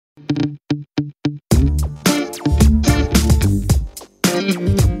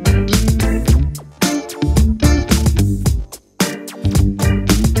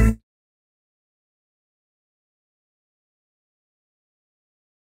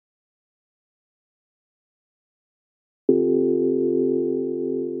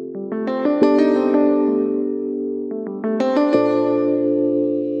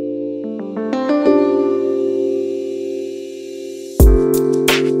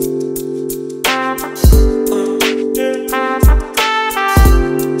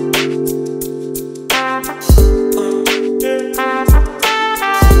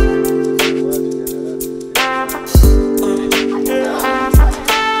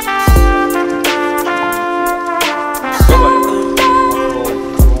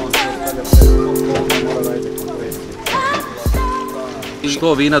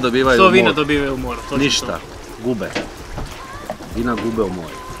Što vina dobivaju Što u moru? vina dobivaju u moru? Ništa. Gube. Vina gube u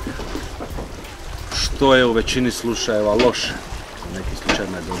moru. Što je u većini slučajeva loše. U nekim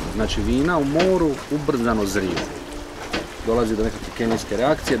slučajevima je dobro. Znači vina u moru ubrzano zriju. Dolazi do nekakve kemijske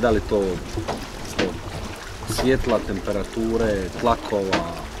reakcije, da li to zbog svjetla, temperature,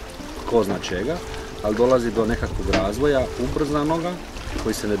 tlakova, ko zna čega, ali dolazi do nekakvog razvoja ubrzanoga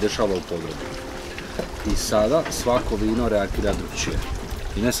koji se ne dešava u podrobi. I sada svako vino reagira drugčije.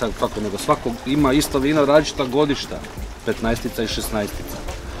 I ne sad svako, nego svako ima isto vino različita godišta, 15-tica i 16-tica.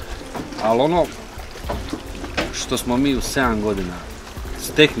 Ali ono što smo mi u 7 godina s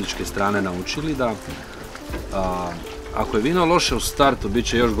tehničke strane naučili da ako je vino loše u startu, bit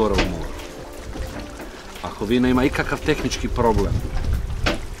će još gore u moru. Ako vino ima ikakav tehnički problem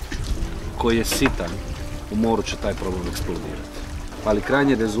koji je sitan, u moru će taj problem eksplodirati. Ali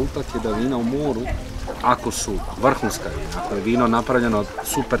krajnji rezultat je da vina u moru, ako su vrhunska vina, ako je vino napravljeno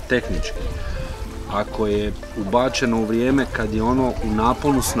super tehnički, ako je ubačeno u vrijeme kad je ono u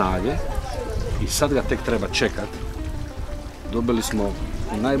naponu snage i sad ga tek treba čekat, dobili smo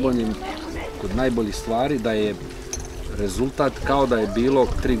kod najboljih stvari da je rezultat kao da je bilo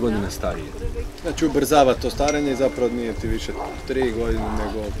 3 godine starije. Znači ubrzava to starenje i zapravo nije ti više 3 godine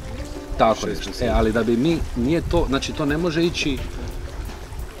nego... Tako je, ali da bi mi, nije to, znači to ne može ići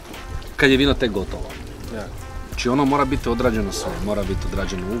kad je vino tek gotovo. Ja. Znači ono mora biti odrađeno sve, mora biti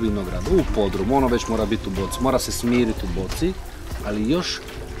odrađeno u vinogradu, u podrumu, ono već mora biti u boci, mora se smiriti u boci, ali još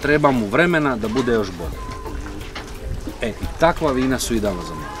treba mu vremena da bude još bolje. I takva vina su idealna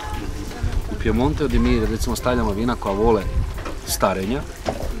za mene. U Piemonte gdje mi recimo stavljamo vina koja vole starenja,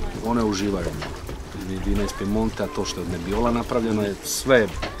 one uživaju. Vina iz Piemontea, to što je od Nebbiola napravljeno je sve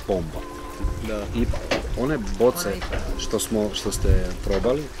bomba. Da. I one boce što ste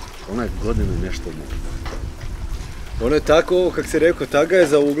probali, ono je godinu i nešto u moru. Ono je tako, kako si rekao, tako ga je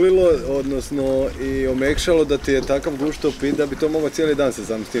zauglilo, odnosno i omekšalo da ti je takav gušto pit da bi to mogao cijeli dan se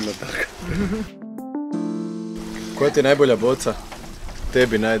sam stimno tako. Koja ti je najbolja boca?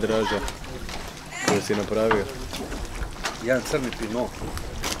 Tebi najdraža koju si napravio? Jedan crni pinot,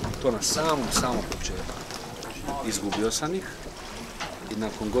 to na samom početku. Izgubio sam ih i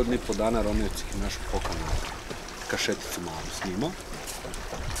nakon godinu i pol dana Romijevcih i našu pokanu kašeticu malo snimao.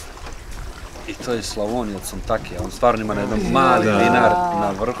 I to je Slavonija od Sontakija, on stvarno ima na jednom mali vinar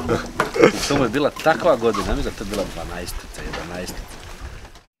na vrhu. I to mu je bila takva godina, mislim da to je bila 12-tica, 11-tica.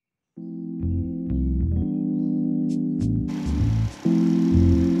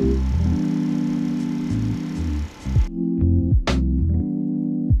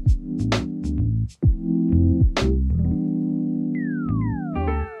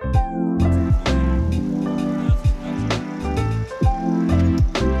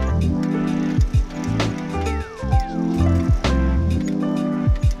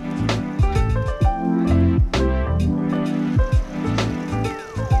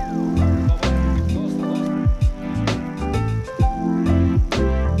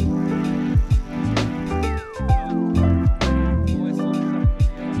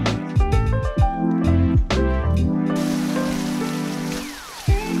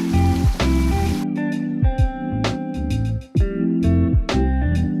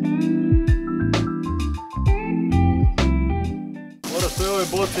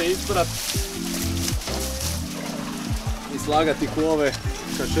 Boce isprat i slagati ku ove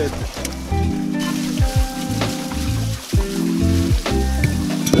kašete.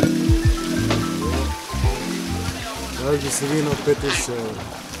 Traži se vino 5000 €.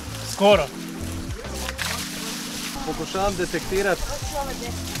 Skoro. Pokušavam detektirat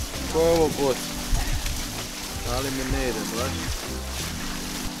ko je ovo boc. Ali mi ne ide baš.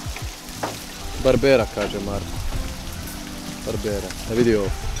 Barbera, kaže Marko. Barbera. A vidi ovo.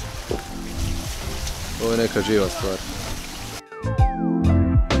 Ovo je neka živa stvar.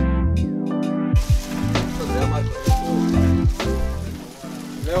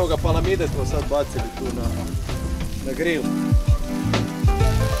 Evo ga, palamide smo sad bacili tu na grill.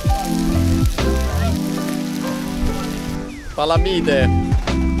 Palamide.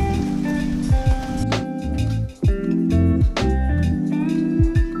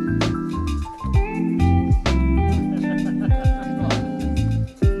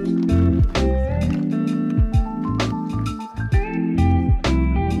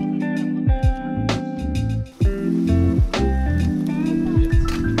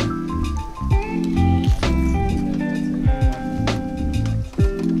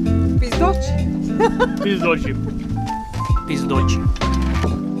 Pizdoći. Pizdoći.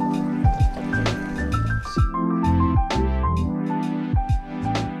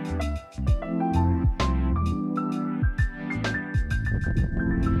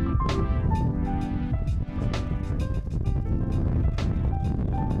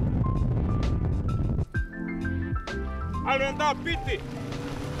 Ali da piti!